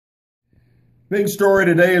Big story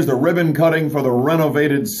today is the ribbon cutting for the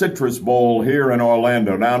renovated Citrus Bowl here in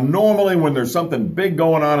Orlando. Now, normally when there's something big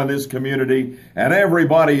going on in this community and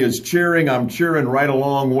everybody is cheering, I'm cheering right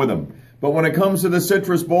along with them. But when it comes to the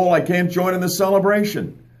Citrus Bowl, I can't join in the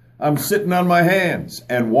celebration. I'm sitting on my hands.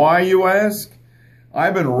 And why, you ask?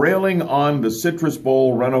 I've been railing on the Citrus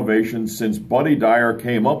Bowl renovation since Buddy Dyer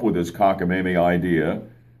came up with his cockamamie idea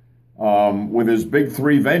with his big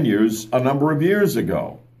three venues a number of years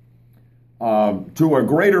ago. To a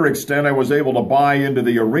greater extent, I was able to buy into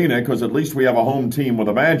the arena because at least we have a home team with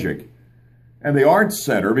a Magic. And the Arts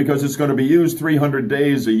Center because it's going to be used 300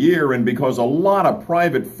 days a year and because a lot of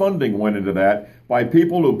private funding went into that by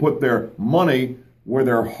people who put their money where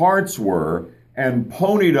their hearts were and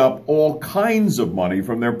ponied up all kinds of money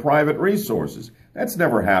from their private resources. That's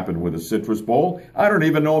never happened with the Citrus Bowl. I don't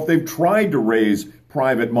even know if they've tried to raise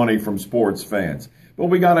private money from sports fans. But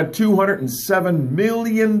we got a $207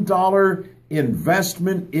 million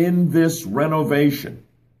investment in this renovation.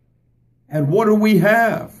 And what do we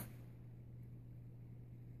have?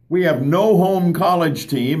 We have no home college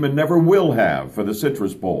team and never will have for the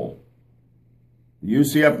Citrus Bowl. The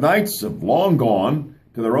UCF Knights have long gone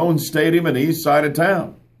to their own stadium in the east side of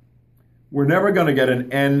town. We're never going to get an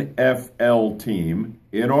NFL team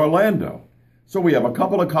in Orlando. So we have a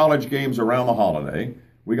couple of college games around the holiday.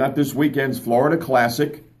 We got this weekend's Florida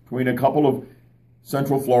Classic between a couple of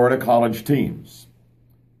Central Florida college teams.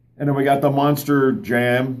 And then we got the Monster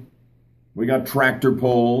Jam. We got tractor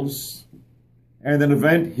pulls and an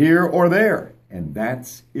event here or there. And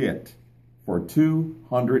that's it for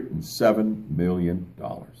 $207 million.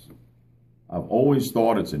 I've always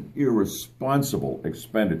thought it's an irresponsible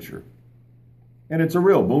expenditure. And it's a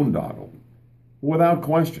real boondoggle, without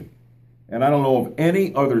question. And I don't know of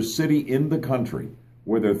any other city in the country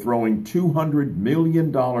where they're throwing $200 million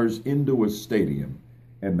into a stadium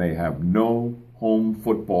and they have no home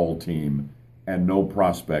football team and no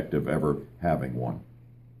prospect of ever having one.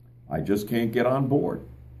 I just can't get on board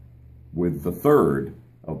with the third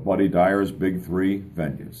of Buddy Dyer's big three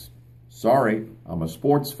venues. Sorry, I'm a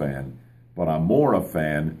sports fan, but I'm more a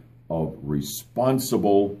fan of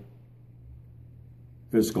responsible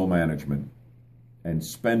fiscal management and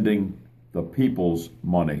spending the people's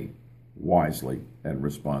money wisely and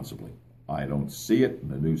responsibly. I don't see it in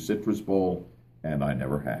the new Citrus Bowl, and I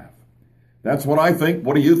never have. That's what I think.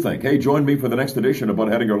 What do you think? Hey, join me for the next edition of Bud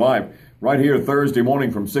Hedinger Live right here Thursday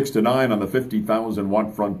morning from 6 to 9 on the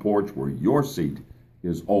 50,000-watt front porch where your seat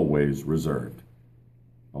is always reserved.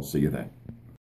 I'll see you then.